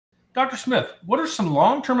Dr. Smith, what are some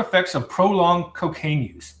long-term effects of prolonged cocaine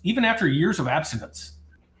use, even after years of abstinence?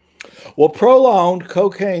 Well, prolonged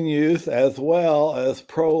cocaine use as well as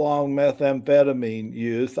prolonged methamphetamine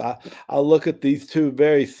use, I look at these two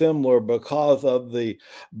very similar because of the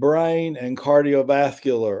brain and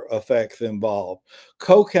cardiovascular effects involved.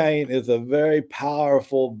 Cocaine is a very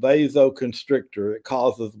powerful vasoconstrictor. It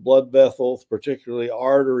causes blood vessels, particularly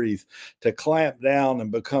arteries, to clamp down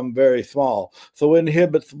and become very small. So it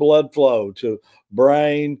inhibits blood flow to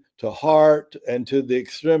brain, to heart, and to the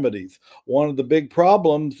extremities. One of the big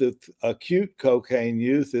problems with acute cocaine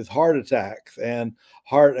use is heart attacks and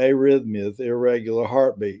heart arrhythmias, irregular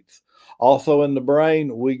heartbeats. Also, in the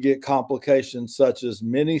brain, we get complications such as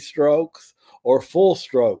mini strokes or full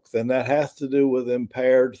strokes, and that has to do with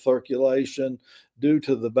impaired circulation due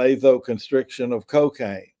to the vasoconstriction of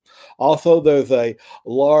cocaine. Also, there's a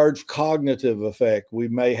large cognitive effect. We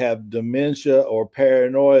may have dementia or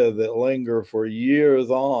paranoia that linger for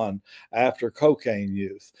years on after cocaine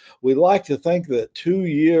use. We like to think that 2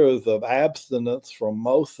 years of abstinence from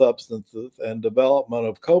most substances and development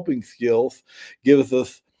of coping skills gives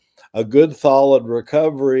us a good solid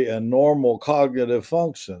recovery and normal cognitive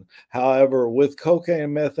function. However, with cocaine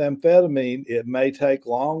and methamphetamine, it may take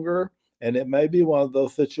longer, and it may be one of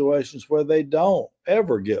those situations where they don't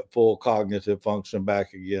ever get full cognitive function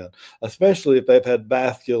back again, especially if they've had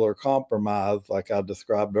vascular compromise, like I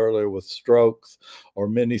described earlier with strokes or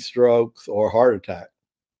mini strokes or heart attack.